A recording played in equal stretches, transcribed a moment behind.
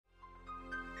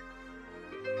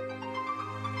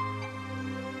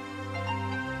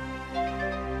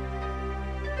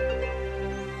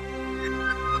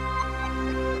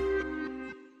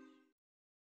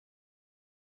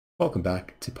Welcome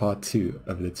back to part 2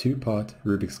 of the two-part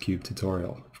Rubik's Cube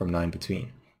tutorial from 9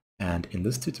 Between. And in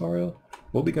this tutorial,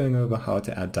 we'll be going over how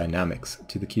to add dynamics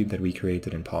to the cube that we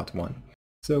created in part 1.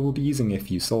 So we'll be using a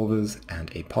few solvers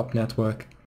and a pop network,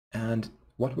 and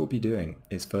what we'll be doing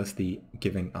is firstly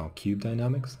giving our cube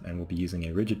dynamics, and we'll be using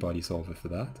a rigid body solver for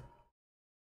that.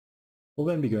 We'll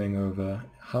then be going over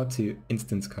how to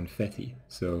instance confetti,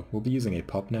 so we'll be using a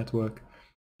pop network,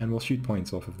 and we'll shoot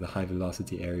points off of the high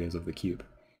velocity areas of the cube.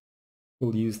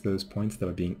 We'll use those points that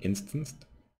are being instanced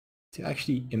to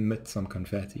actually emit some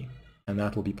confetti, and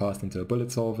that will be passed into a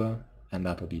bullet solver, and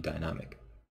that will be dynamic.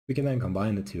 We can then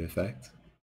combine the two effects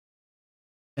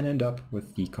and end up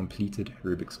with the completed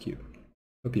Rubik's Cube.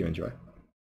 Hope you enjoy.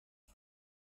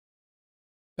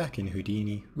 Back in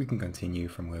Houdini, we can continue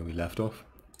from where we left off,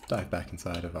 dive back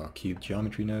inside of our cube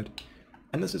geometry node,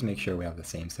 and let's just make sure we have the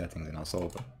same settings in our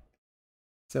solver.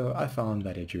 So I found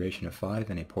that a duration of 5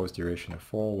 and a pause duration of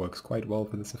 4 works quite well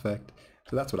for this effect,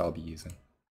 so that's what I'll be using.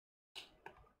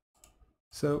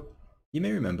 So you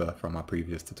may remember from our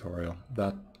previous tutorial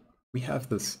that we have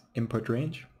this input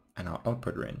range and our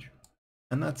output range,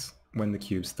 and that's when the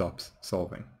cube stops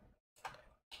solving.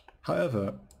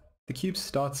 However, the cube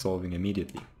starts solving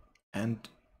immediately, and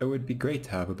it would be great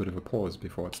to have a bit of a pause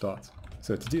before it starts.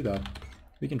 So to do that,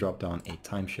 we can drop down a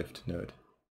time shift node.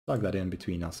 Plug that in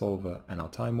between our solver and our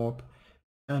time warp,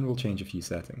 and we'll change a few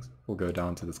settings. We'll go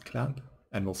down to this clamp,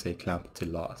 and we'll say clamp to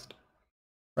last.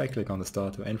 Right click on the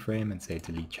start or end frame and say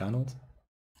delete channels,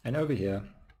 and over here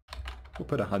we'll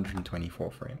put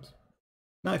 124 frames.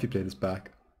 Now if you play this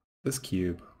back, this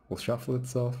cube will shuffle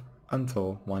itself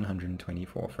until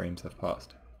 124 frames have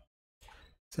passed.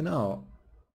 So now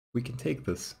we can take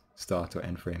this start or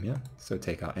end frame here, so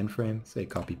take our end frame, say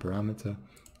copy parameter,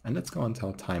 and let's go on to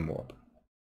our time warp.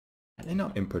 And in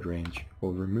our input range,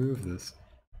 we'll remove this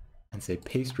and say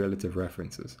paste relative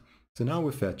references. So now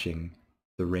we're fetching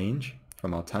the range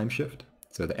from our time shift,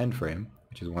 so the end frame,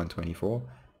 which is 124,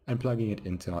 and plugging it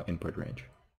into our input range.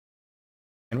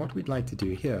 And what we'd like to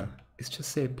do here is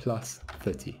just say plus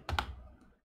 30.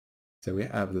 So we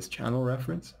have this channel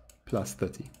reference, plus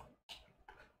 30.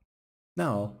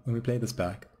 Now, when we play this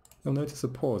back, you'll notice a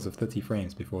pause of 30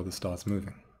 frames before this starts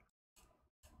moving.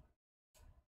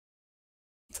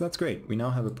 So that's great, we now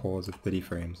have a pause of 30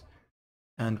 frames,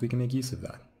 and we can make use of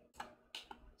that.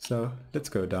 So let's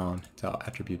go down to our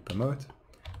attribute promote,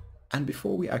 and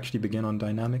before we actually begin on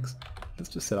dynamics, let's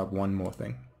just set up one more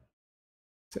thing.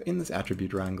 So in this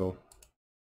attribute wrangle,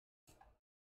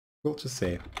 we'll just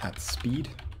say at speed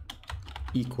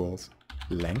equals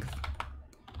length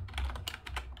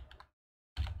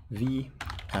v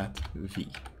at v.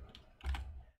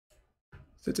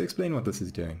 So to explain what this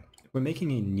is doing, we're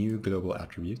making a new global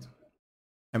attribute,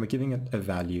 and we're giving it a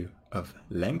value of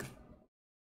length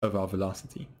of our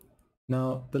velocity.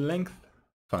 Now, the length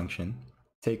function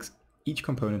takes each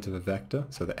component of a vector,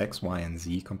 so the x, y, and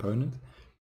z component,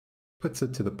 puts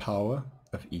it to the power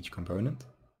of each component,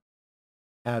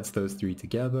 adds those three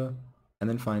together, and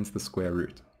then finds the square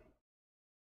root.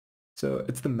 So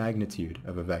it's the magnitude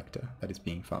of a vector that is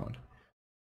being found.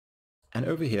 And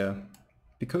over here,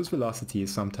 because velocity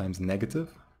is sometimes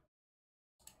negative,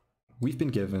 we've been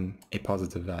given a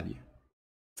positive value.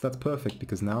 So that's perfect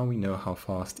because now we know how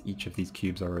fast each of these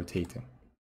cubes are rotating.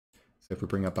 So if we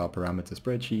bring up our parameter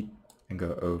spreadsheet and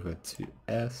go over to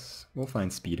S, we'll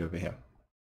find speed over here.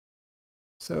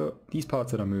 So these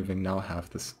parts that are moving now have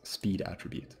this speed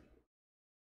attribute.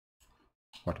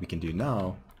 What we can do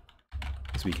now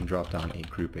is we can drop down a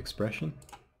group expression,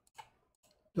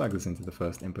 plug this into the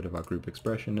first input of our group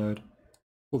expression node,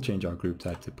 we'll change our group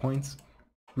type to points,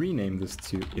 rename this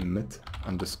to emit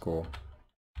underscore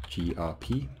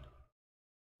GRP,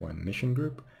 or emission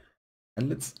group, and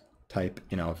let's type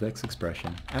in our vex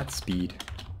expression at speed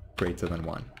greater than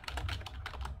 1.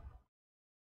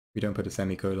 We don't put a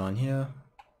semicolon here,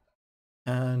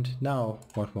 and now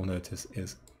what we'll notice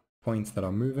is points that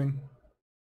are moving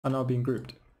are now being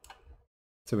grouped.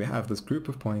 So we have this group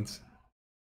of points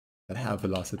that have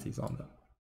velocities on them.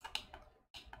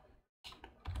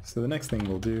 So the next thing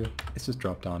we'll do is just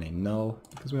drop down a null,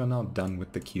 because we are now done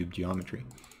with the cube geometry.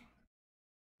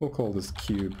 We'll call this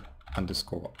cube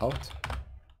underscore out,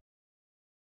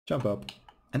 jump up,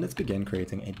 and let's begin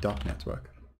creating a dot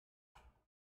network.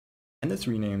 And let's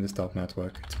rename this dot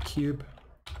network to cube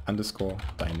underscore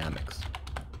dynamics.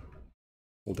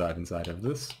 We'll dive inside of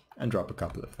this and drop a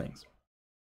couple of things.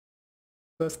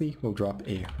 Firstly, we'll drop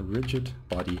a rigid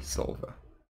body solver.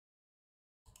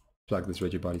 Plug this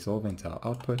rigid body solver into our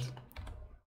output,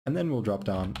 and then we'll drop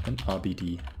down an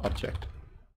RBD object.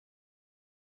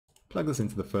 Plug this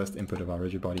into the first input of our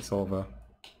rigid body solver,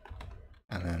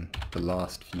 And then the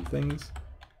last few things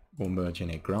will merge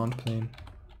in a ground plane.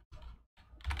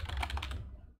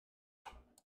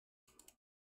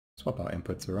 Swap our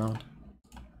inputs around.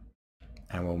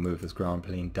 And we'll move this ground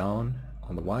plane down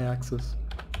on the y-axis,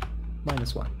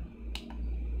 -1.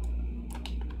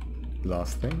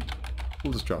 Last thing,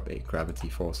 we'll just drop a gravity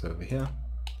force over here.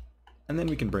 And then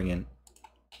we can bring in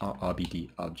our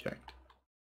RBD object.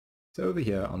 So over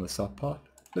here on the subpath,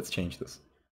 let's change this.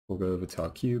 We'll go over to our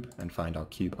cube and find our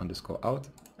cube_out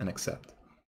and accept.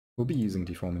 We'll be using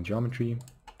deforming geometry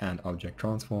and object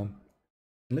transform.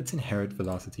 And let's inherit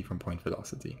velocity from point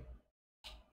velocity.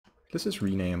 Let's just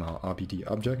rename our RBD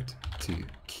object to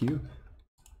cube.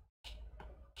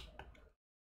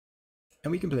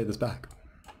 And we can play this back.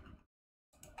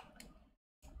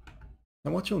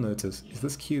 Now what you'll notice is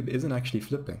this cube isn't actually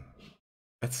flipping.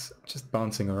 It's just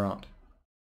bouncing around.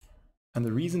 And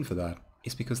the reason for that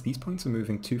is because these points are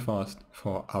moving too fast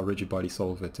for our rigid body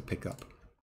solver to pick up.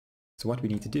 So what we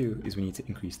need to do is we need to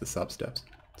increase the substeps.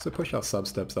 So push our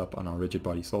substeps up on our rigid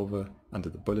body solver under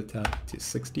the bullet tab to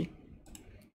 60.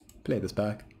 Play this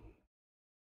back.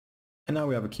 And now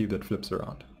we have a cube that flips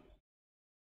around.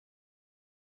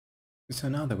 So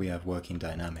now that we have working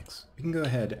dynamics, we can go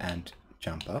ahead and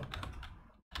jump up.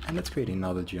 And let's create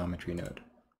another geometry node.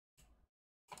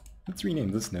 Let's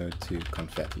rename this node to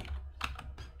Confetti.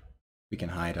 We can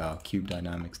hide our cube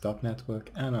dynamics dot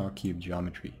network and our cube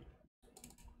geometry.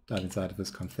 Dive inside of this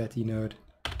Confetti node.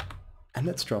 And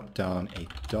let's drop down a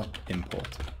dot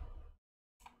import.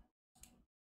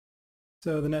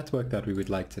 So the network that we would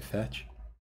like to fetch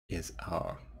is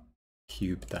our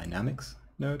cube dynamics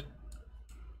node.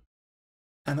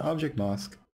 And the object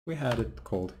mask, we had it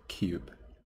called cube.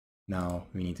 Now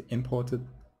we need to import it.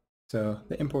 So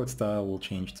the import style will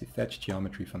change to fetch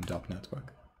geometry from dot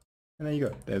network. And there you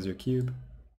go, there's your cube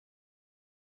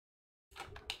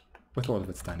with all of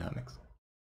its dynamics.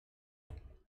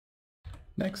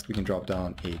 Next we can drop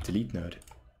down a delete node,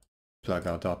 plug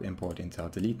our dot import into our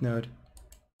delete node,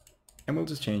 and we'll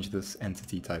just change this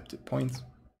entity type to point,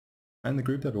 and the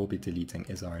group that we'll be deleting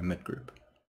is our emit group.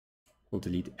 We'll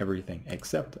delete everything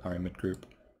except our emit group,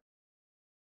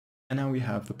 and now we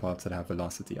have the parts that have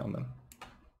velocity on them.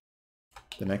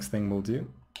 The next thing we'll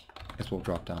do is we'll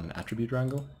drop down an attribute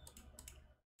wrangle,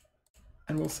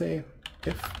 and we'll say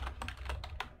if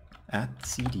at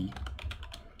cd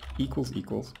equals,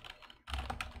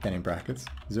 then in brackets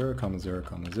 0, 0,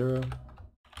 0,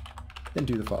 then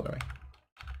do the following.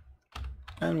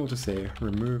 And we'll just say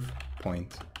remove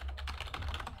point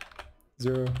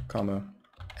 0,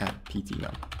 at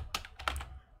ptnum.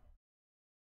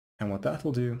 And what that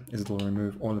will do is it'll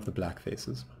remove all of the black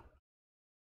faces.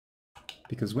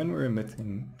 Because when we're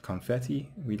emitting confetti,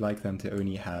 we'd like them to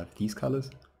only have these colors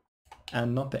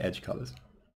and not the edge colors.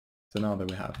 So now that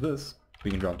we have this,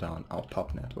 we can drop down our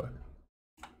pop network.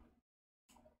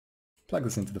 Plug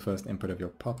this into the first input of your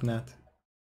pop net,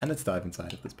 and let's dive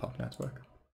inside of this pop network.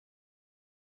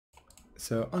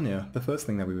 So on here, the first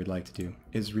thing that we would like to do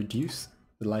is reduce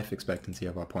the life expectancy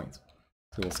of our points.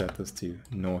 So we'll set this to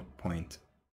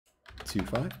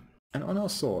 0.25. And on our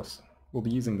source, we'll be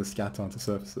using the scatter onto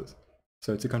surfaces.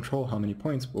 So to control how many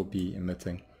points we'll be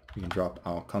emitting, we can drop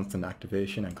our constant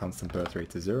activation and constant birth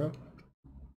rate to 0,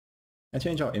 and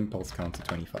change our impulse count to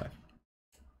 25.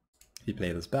 If you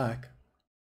play this back,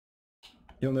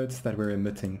 you'll notice that we're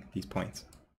emitting these points.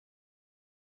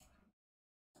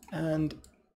 And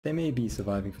they may be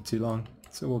surviving for too long,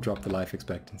 so we'll drop the life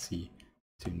expectancy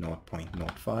to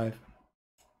 0.05.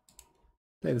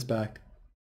 Play this back,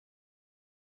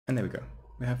 and there we go.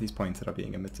 We have these points that are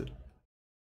being emitted.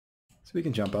 So we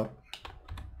can jump up,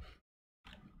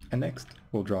 and next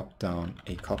we'll drop down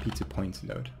a copy to point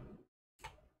node.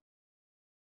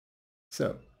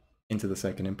 So into the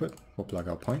second input, we'll plug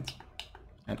our point,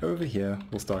 and over here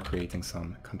we'll start creating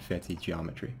some confetti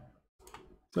geometry.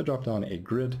 So drop down a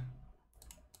grid,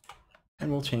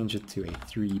 and we'll change it to a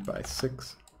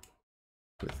 3x6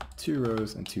 with 2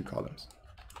 rows and 2 columns.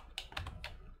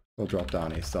 We'll drop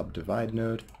down a subdivide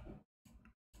node,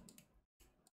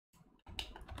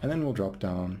 and then we'll drop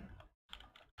down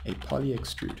a poly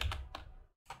extrude.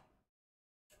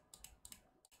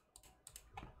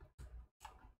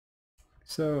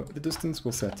 So the distance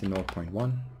we'll set to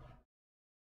 0.1,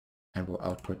 and we'll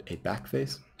output a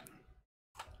backface,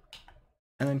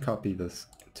 and then copy this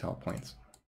to our points.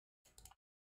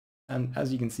 And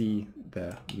as you can see,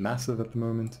 they're massive at the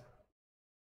moment.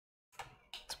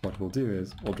 So what we'll do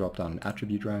is we'll drop down an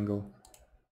attribute wrangle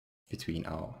between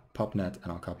our popnet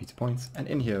and our copy to points, and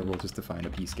in here we'll just define a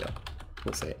p-scale.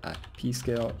 We'll say at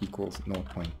p-scale equals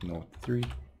 0.03,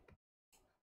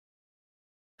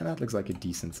 and that looks like a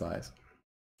decent size.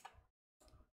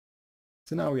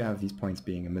 So now we have these points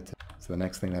being emitted. So the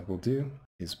next thing that we'll do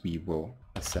is we will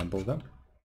assemble them.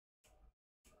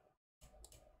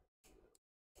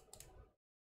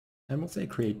 And we'll say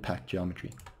create packed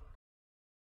geometry.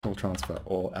 We'll transfer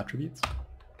all attributes.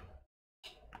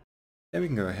 Then we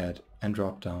can go ahead and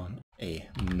drop down a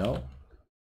null.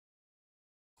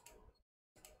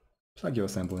 Plug your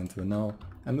assemble into the null,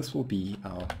 and this will be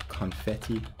our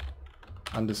confetti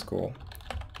underscore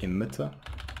emitter.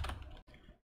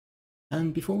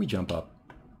 And before we jump up,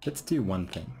 let's do one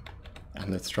thing.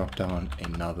 And let's drop down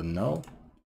another null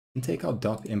and take our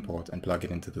dop import and plug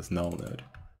it into this null node.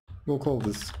 We'll call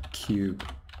this cube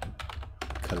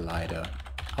collider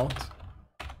out.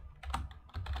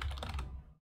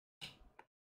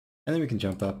 And then we can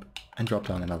jump up and drop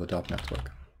down another dop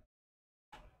network.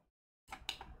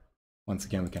 Once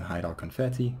again, we can hide our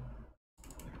confetti,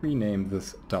 rename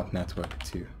this dop network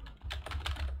to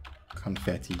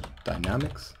confetti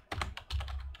dynamics,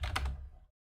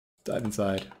 dive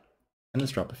inside, and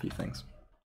let's drop a few things.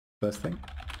 First thing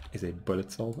is a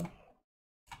bullet solver,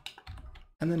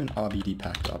 and then an RBD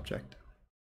packed object.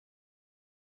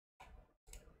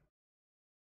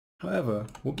 However,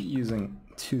 we'll be using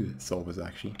two solvers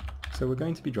actually, so we're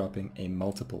going to be dropping a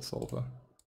multiple solver.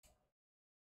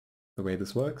 The way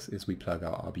this works is we plug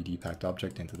our RBD packed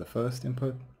object into the first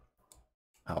input,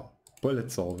 our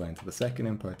bullet solver into the second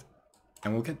input,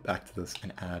 and we'll get back to this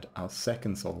and add our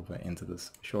second solver into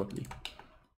this shortly.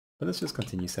 But let's just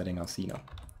continue setting our scene up.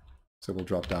 So we'll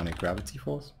drop down a gravity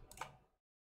force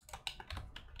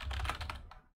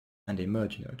and a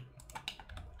merge node.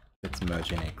 Let's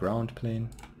merge in a ground plane,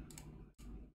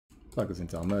 plug this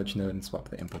into our merge node and swap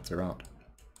the inputs around.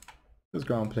 This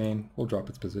ground plane will drop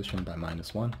its position by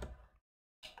 -1.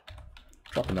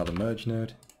 Drop another merge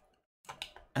node,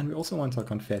 and we also want our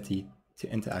confetti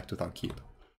to interact with our cube.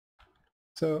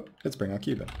 So let's bring our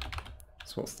cube in.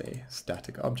 So we'll say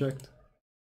static object,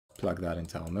 plug that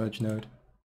into our merge node,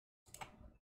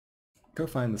 go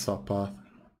find the swap path,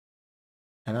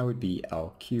 and that would be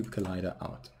our cube collider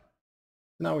out.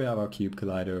 So now we have our cube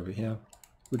collider over here.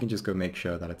 We can just go make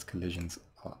sure that its collisions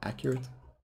are accurate.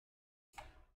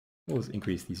 We'll just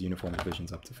increase these uniform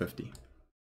divisions up to 50.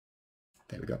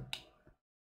 There we go.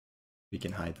 We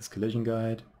can hide this collision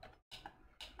guide.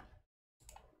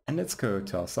 And let's go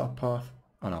to our subpath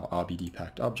on our RBD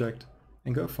packed object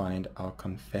and go find our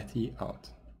confetti out.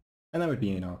 And that would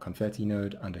be in our confetti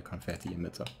node under confetti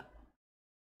emitter.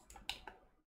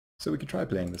 So we can try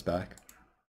playing this back.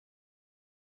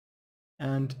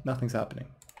 And nothing's happening.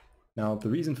 Now the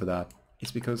reason for that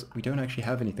is because we don't actually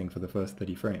have anything for the first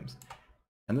 30 frames.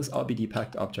 And this RBD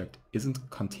packed object isn't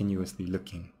continuously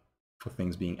looking for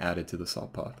things being added to the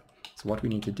subpath. So what we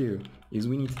need to do is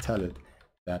we need to tell it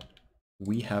that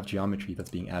we have geometry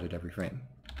that's being added every frame.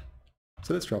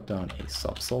 So let's drop down a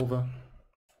subsolver,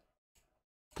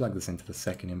 plug this into the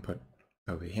second input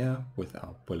over here with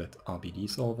our bullet RBD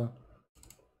solver,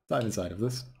 dive inside of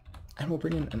this, and we'll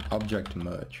bring in an object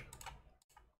merge.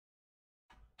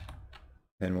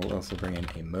 Then we'll also bring in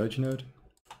a merge node.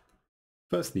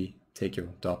 Firstly, take your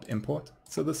dop import.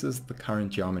 So this is the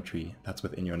current geometry that's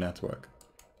within your network.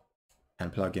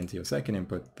 And plug into your second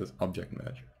input this object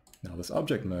merge. Now this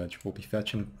object merge will be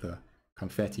fetching the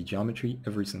confetti geometry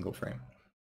every single frame.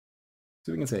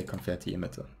 So we can say confetti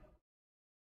emitter.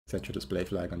 Set your display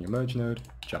flag on your merge node,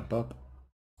 jump up,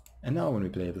 and now when we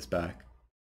play this back,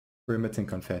 we're emitting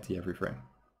confetti every frame.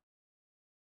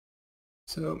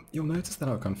 So you'll notice that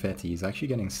our confetti is actually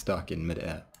getting stuck in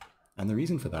midair, and the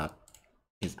reason for that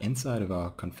is inside of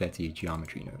our confetti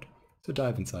geometry node. So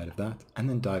dive inside of that, and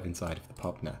then dive inside of the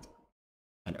pop net.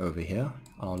 And over here,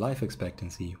 on our life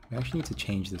expectancy, we actually need to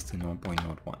change this to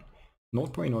 0.01.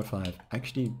 0.05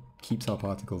 actually keeps our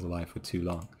particles alive for too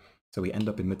long, so we end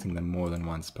up emitting them more than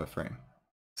once per frame.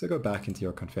 So go back into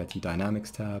your Confetti Dynamics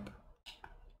tab,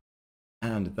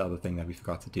 and the other thing that we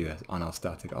forgot to do is on our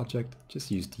static object,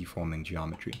 just use deforming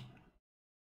geometry.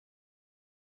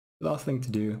 The last thing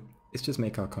to do is just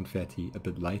make our confetti a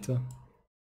bit lighter.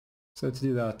 So to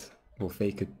do that, we'll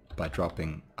fake it by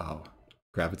dropping our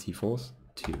gravity force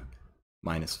to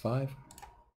 -5,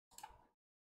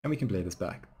 and we can play this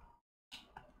back.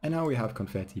 And now we have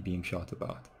confetti being shot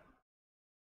about.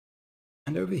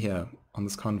 And over here on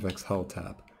this convex hull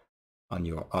tab, on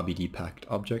your RBD packed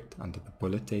object under the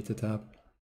bullet data tab,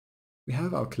 we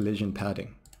have our collision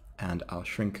padding and our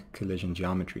shrink collision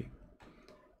geometry.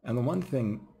 And the one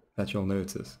thing that you'll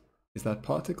notice is that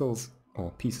particles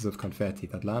or pieces of confetti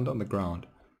that land on the ground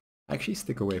actually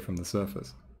stick away from the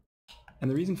surface. And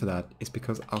the reason for that is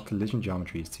because our collision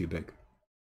geometry is too big.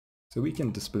 So we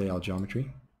can display our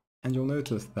geometry, and you'll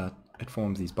notice that it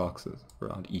forms these boxes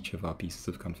around each of our pieces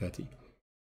of confetti.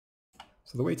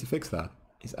 So the way to fix that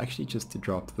is actually just to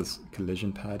drop this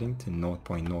collision padding to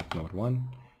 0.001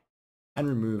 and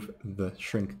remove the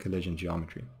shrink collision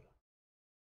geometry.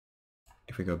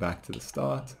 If we go back to the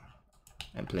start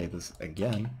and play this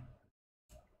again,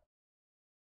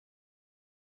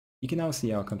 you can now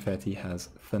see our confetti has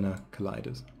thinner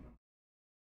colliders.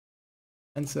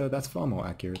 And so that's far more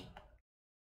accurate.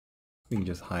 We can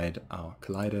just hide our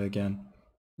collider again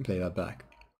and play that back.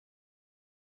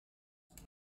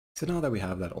 So now that we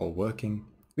have that all working,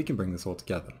 we can bring this all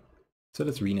together. So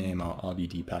let's rename our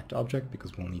RBD packed object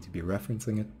because we'll need to be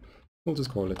referencing it. We'll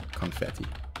just call it confetti.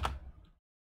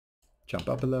 Jump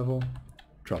up a level,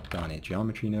 drop down a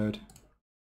geometry node.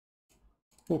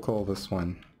 We'll call this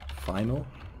one final.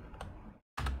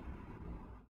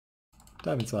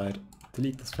 Dive inside,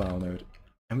 delete this file node,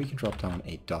 and we can drop down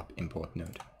a DOP import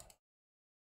node.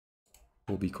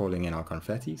 We'll be calling in our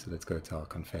confetti, so let's go to our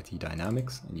confetti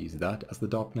dynamics and use that as the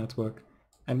DOP network.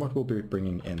 And what we'll be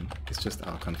bringing in is just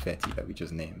our confetti that we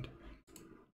just named.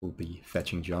 We'll be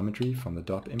fetching geometry from the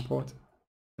DOP import,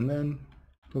 and then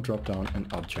we'll drop down an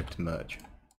object merge.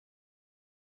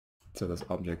 So this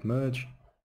object merge,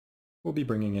 we'll be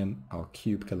bringing in our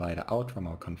cube collider out from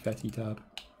our confetti tab.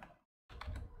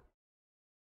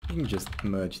 You can just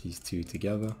merge these two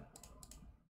together.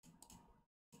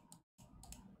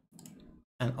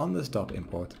 And on this DOP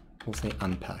import, we'll say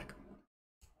unpack.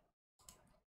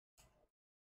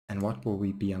 And what will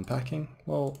we be unpacking?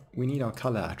 Well, we need our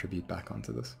color attribute back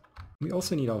onto this. We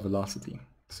also need our velocity.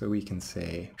 So we can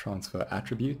say transfer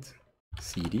attribute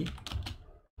cd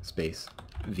space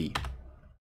v.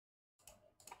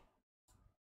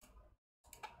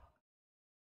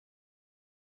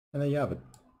 And there you have it.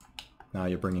 Now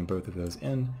you're bringing both of those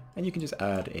in, and you can just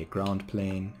add a ground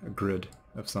plane, a grid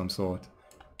of some sort,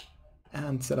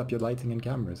 and set up your lighting and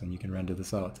cameras, and you can render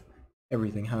this out.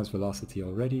 Everything has velocity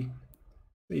already,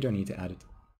 so you don't need to add it.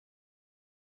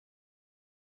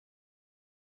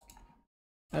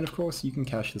 And of course you can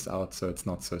cache this out so it's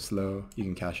not so slow. You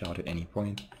can cache out at any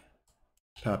point.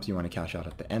 Perhaps you want to cache out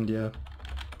at the end here.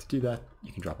 To do that,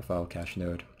 you can drop a file cache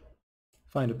node,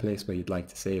 find a place where you'd like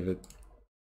to save it.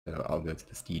 So I'll go to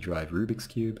this D drive Rubik's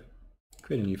Cube,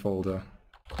 create a new folder,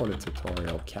 call it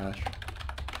tutorial cache,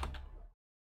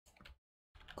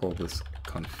 call this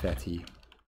confetti.$ff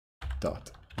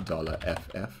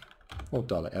or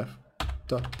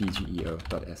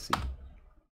 $f.bgeo.sc.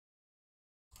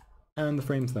 And the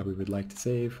frames that we would like to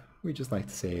save, we just like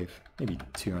to save maybe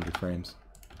 200 frames.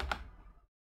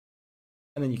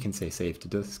 And then you can say save to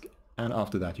disk, and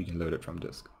after that you can load it from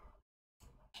disk.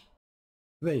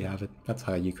 There you have it. That's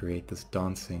how you create this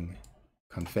dancing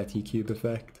confetti cube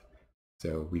effect.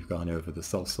 So we've gone over the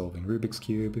self-solving Rubik's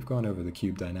Cube, we've gone over the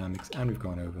cube dynamics, and we've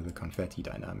gone over the confetti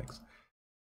dynamics.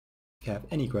 If you have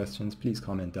any questions, please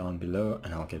comment down below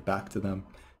and I'll get back to them.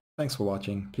 Thanks for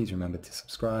watching. Please remember to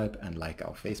subscribe and like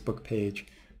our Facebook page.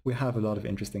 We have a lot of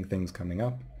interesting things coming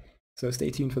up, so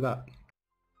stay tuned for that.